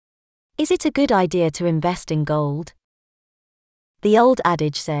Is it a good idea to invest in gold? The old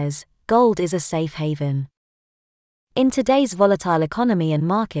adage says, gold is a safe haven. In today's volatile economy and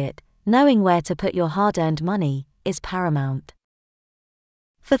market, knowing where to put your hard-earned money is paramount.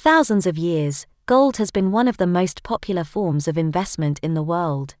 For thousands of years, gold has been one of the most popular forms of investment in the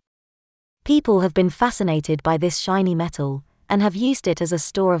world. People have been fascinated by this shiny metal and have used it as a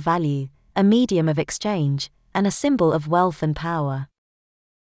store of value, a medium of exchange, and a symbol of wealth and power.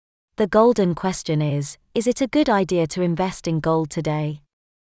 The golden question is it a good idea to invest in gold today?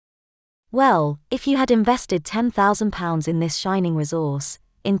 Well, if you had invested £10,000 in this shining resource,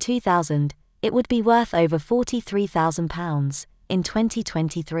 in 2000, it would be worth over £43,000 in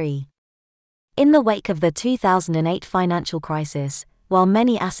 2023. In the wake of the 2008 financial crisis, while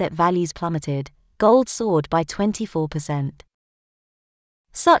many asset values plummeted, gold soared by 24%.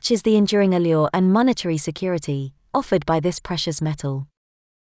 Such is the enduring allure and monetary security offered by this precious metal.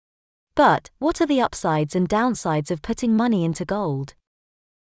 But what are the upsides and downsides of putting money into gold?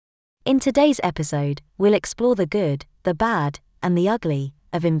 In today's episode, we'll explore the good, the bad, and the ugly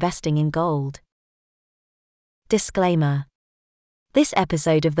of investing in gold. Disclaimer: this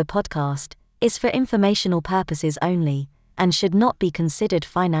episode of the podcast is for informational purposes only and should not be considered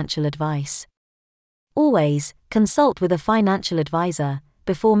financial advice. Always consult with a financial advisor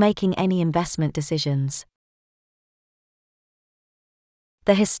before making any investment decisions.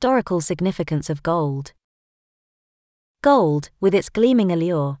 The historical significance of gold. Gold, with its gleaming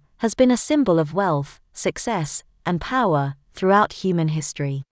allure, has been a symbol of wealth, success, and power throughout human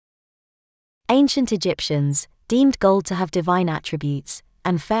history. Ancient Egyptians deemed gold to have divine attributes,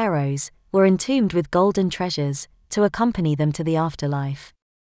 and pharaohs were entombed with golden treasures to accompany them to the afterlife.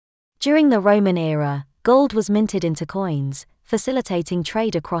 During the Roman era, gold was minted into coins, facilitating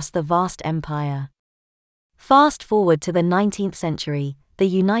trade across the vast empire. Fast forward to the 19th century, the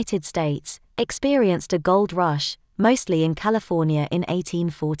United States experienced a gold rush, mostly in California in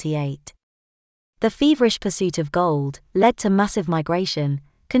 1848. The feverish pursuit of gold led to massive migration,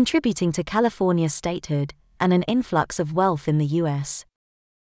 contributing to California's statehood and an influx of wealth in the U.S.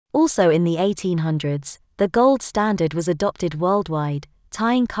 Also in the 1800s, the gold standard was adopted worldwide,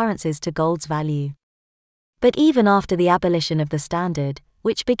 tying currencies to gold's value. But even after the abolition of the standard,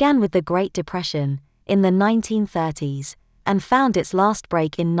 which began with the Great Depression in the 1930s and found its last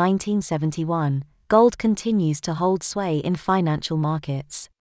break in 1971, gold continues to hold sway in financial markets.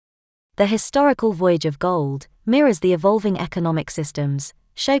 The historical voyage of gold mirrors the evolving economic systems,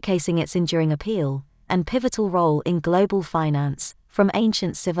 showcasing its enduring appeal and pivotal role in global finance, from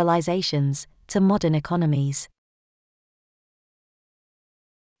ancient civilizations to modern economies.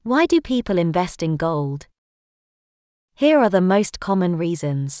 Why do people invest in gold? Here are the most common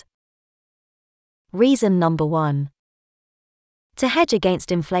reasons. Reason number 1. To hedge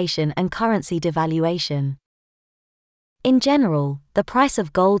against inflation and currency devaluation. In general, the price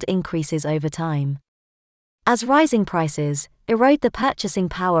of gold increases over time. As rising prices erode the purchasing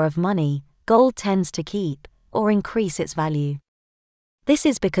power of money, gold tends to keep or increase its value. This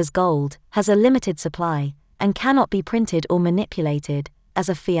is because gold has a limited supply and cannot be printed or manipulated as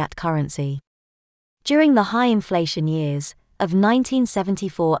a fiat currency. During the high inflation years of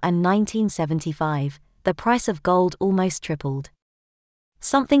 1974 and 1975, the price of gold almost tripled.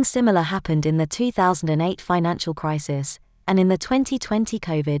 Something similar happened in the 2008 financial crisis and in the 2020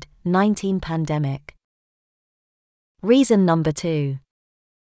 COVID-19 pandemic. Reason number 2.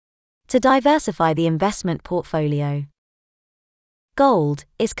 To diversify the investment portfolio. Gold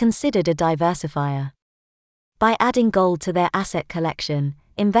is considered a diversifier. By adding gold to their asset collection,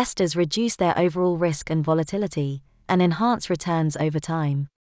 investors reduce their overall risk and volatility and enhance returns over time.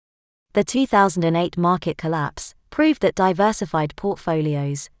 The 2008 market collapse proved that diversified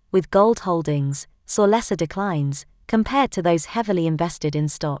portfolios with gold holdings saw lesser declines compared to those heavily invested in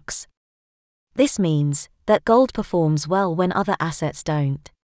stocks. This means that gold performs well when other assets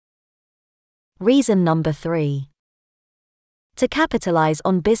don't. Reason number 3. To capitalize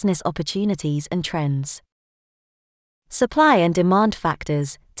on business opportunities and trends. Supply and demand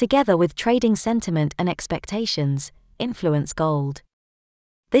factors, together with trading sentiment and expectations, influence gold.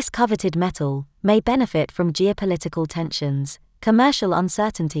 This coveted metal may benefit from geopolitical tensions, commercial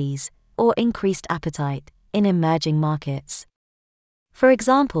uncertainties, or increased appetite in emerging markets. For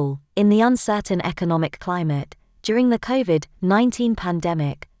example, in the uncertain economic climate, during the COVID-19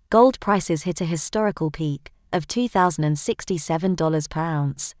 pandemic, gold prices hit a historical peak of $2,067 per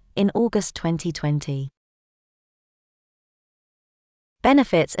ounce in August 2020.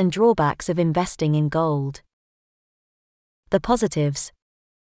 Benefits and drawbacks of investing in gold. The positives.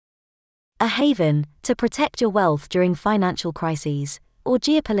 A haven to protect your wealth during financial crises, or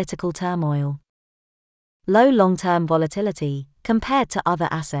geopolitical turmoil. Low long-term volatility compared to other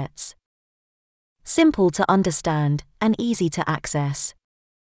assets. Simple to understand and easy to access.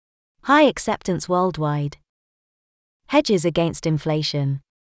 High acceptance worldwide. Hedges against inflation.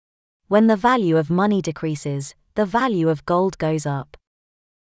 When the value of money decreases, the value of gold goes up.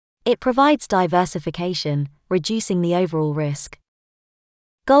 It provides diversification, reducing the overall risk.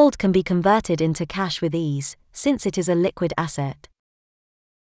 Gold can be converted into cash with ease, since it is a liquid asset.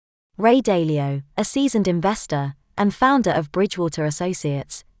 Ray Dalio, a seasoned investor and founder of Bridgewater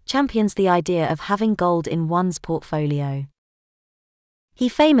Associates, champions the idea of having gold in one's portfolio. He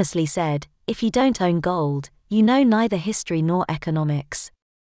famously said, "If you don't own gold, you know neither history nor economics."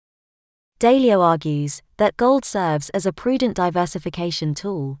 Dalio argues that gold serves as a prudent diversification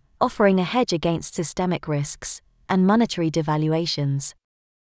tool, offering a hedge against systemic risks and monetary devaluations.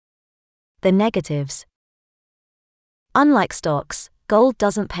 The negatives. Unlike stocks, gold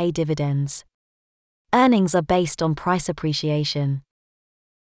doesn't pay dividends. Earnings are based on price appreciation.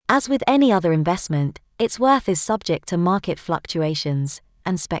 As with any other investment, its worth is subject to market fluctuations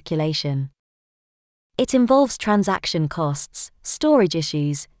and speculation. It involves transaction costs, storage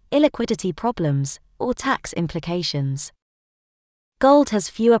issues, illiquidity problems, or tax implications. Gold has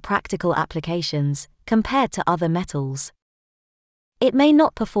fewer practical applications compared to other metals. It may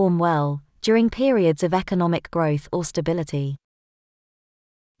not perform well during periods of economic growth or stability.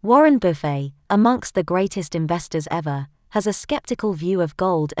 Warren Buffett, amongst the greatest investors ever, has a skeptical view of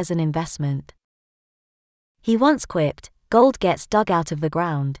gold as an investment. He once quipped, "Gold gets dug out of the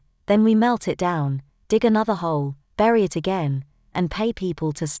ground, then we melt it down, dig another hole, bury it again, and pay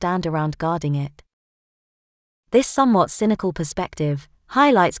people to stand around guarding it." This somewhat cynical perspective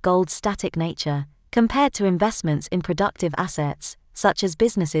highlights gold's static nature compared to investments in productive assets, such as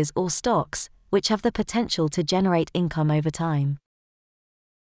businesses or stocks, which have the potential to generate income over time.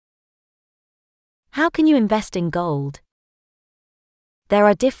 How can you invest in gold? There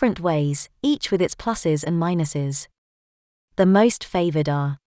are different ways, each with its pluses and minuses. The most favored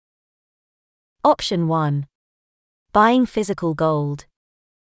are: Option 1. Buying physical gold.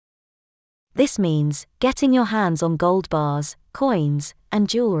 This means getting your hands on gold bars, coins, and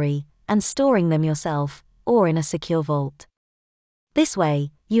jewelry, and storing them yourself, or in a secure vault. This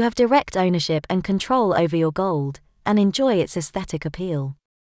way, you have direct ownership and control over your gold, and enjoy its aesthetic appeal.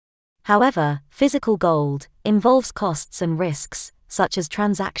 However, physical gold involves costs and risks, such as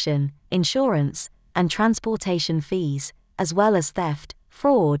transaction, insurance, and transportation fees, as well as theft,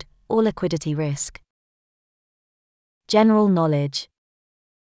 fraud, or liquidity risk. General knowledge.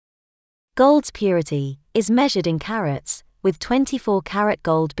 Gold's purity is measured in carats, with 24-carat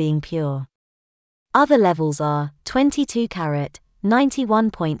gold being pure. Other levels are 22-carat,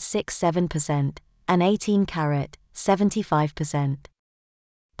 91.67%, and 18-carat, 75%.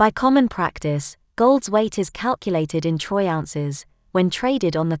 By common practice, gold's weight is calculated in troy ounces when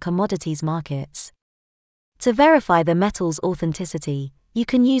traded on the commodities markets. To verify the metal's authenticity, you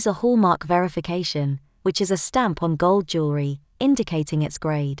can use a hallmark verification, which is a stamp on gold jewelry, indicating its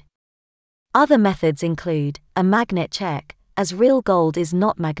grade. Other methods include a magnet check, as real gold is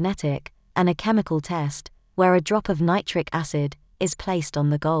not magnetic, and a chemical test, where a drop of nitric acid is placed on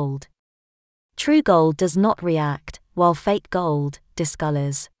the gold. True gold does not react, while fake gold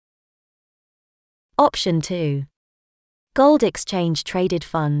discolors. Option 2. Gold exchange traded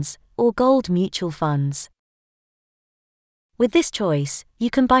funds, or gold mutual funds. With this choice, you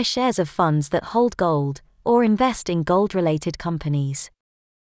can buy shares of funds that hold gold, or invest in gold-related companies.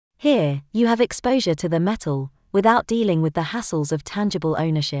 Here, you have exposure to the metal, without dealing with the hassles of tangible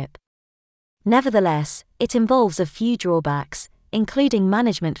ownership. Nevertheless, it involves a few drawbacks, including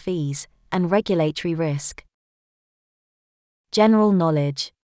management fees and regulatory risk. General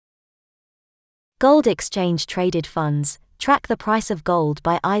knowledge. Gold exchange traded funds track the price of gold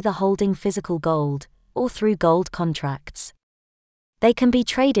by either holding physical gold or through gold contracts. They can be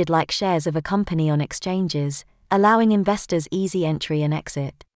traded like shares of a company on exchanges, allowing investors easy entry and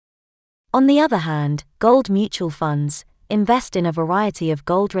exit. On the other hand, gold mutual funds invest in a variety of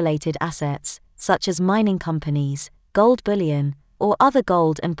gold-related assets, such as mining companies, gold bullion, or other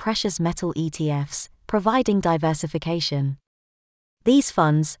gold and precious metal ETFs, providing diversification. These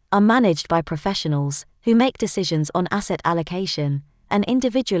funds are managed by professionals who make decisions on asset allocation and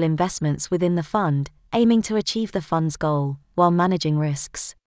individual investments within the fund, aiming to achieve the fund's goal while managing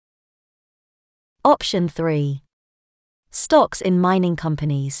risks. Option 3. Stocks in mining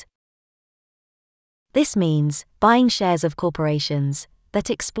companies. This means buying shares of corporations that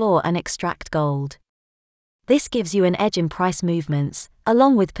explore and extract gold. This gives you an edge in price movements,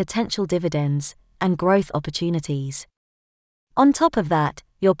 along with potential dividends and growth opportunities. On top of that,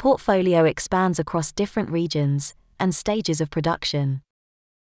 your portfolio expands across different regions and stages of production.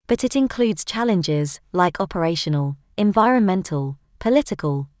 But it includes challenges like operational, environmental,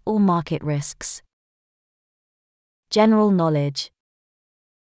 political, or market risks. General knowledge.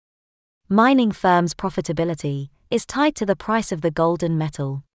 Mining firms' profitability is tied to the price of the golden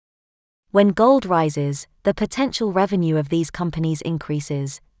metal. When gold rises, the potential revenue of these companies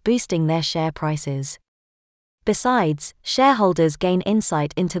increases, boosting their share prices. Besides, shareholders gain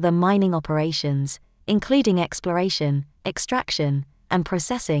insight into the mining operations, including exploration, extraction, and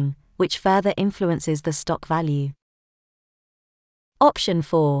processing, which further influences the stock value. Option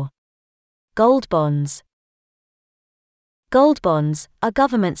 4. Gold bonds. Gold bonds are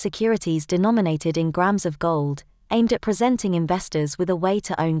government securities denominated in grams of gold, aimed at presenting investors with a way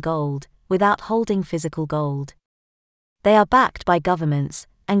to own gold, without holding physical gold. They are backed by governments,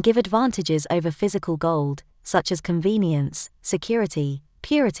 and give advantages over physical gold, such as convenience, security,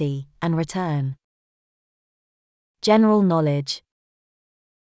 purity, and return. General knowledge.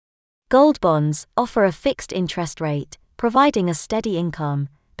 Gold bonds offer a fixed interest rate, providing a steady income,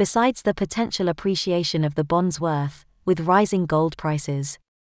 besides the potential appreciation of the bond's worth, with rising gold prices.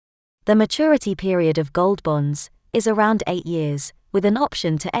 The maturity period of gold bonds is around 8 years, with an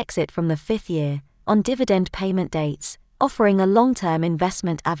option to exit from the 5th year, on dividend payment dates, offering a long-term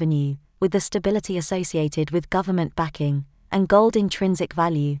investment avenue, with the stability associated with government backing and gold intrinsic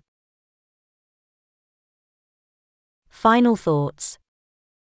value. Final thoughts.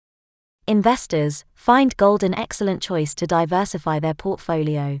 Investors find gold an excellent choice to diversify their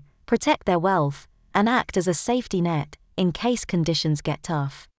portfolio, protect their wealth, and act as a safety net in case conditions get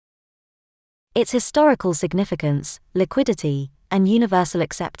tough. Its historical significance, liquidity, and universal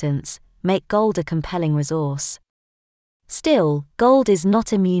acceptance make gold a compelling resource. Still, gold is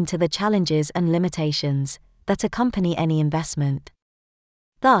not immune to the challenges and limitations that accompany any investment.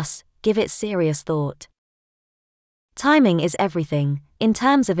 Thus, give it serious thought. Timing is everything, in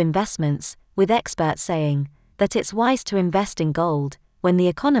terms of investments, with experts saying that it's wise to invest in gold when the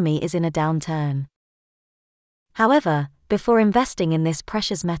economy is in a downturn. However, before investing in this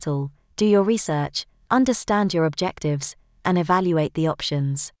precious metal, do your research, understand your objectives, and evaluate the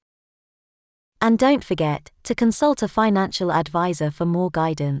options. And don't forget to consult a financial advisor for more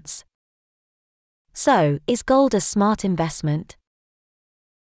guidance. So, is gold a smart investment?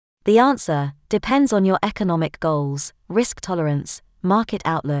 The answer depends on your economic goals, risk tolerance, market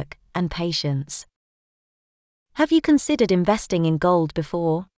outlook, and patience. Have you considered investing in gold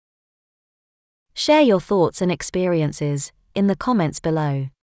before? Share your thoughts and experiences in the comments below.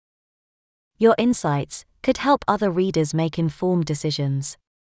 Your insights could help other readers make informed decisions.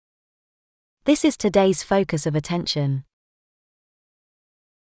 This is today's focus of attention.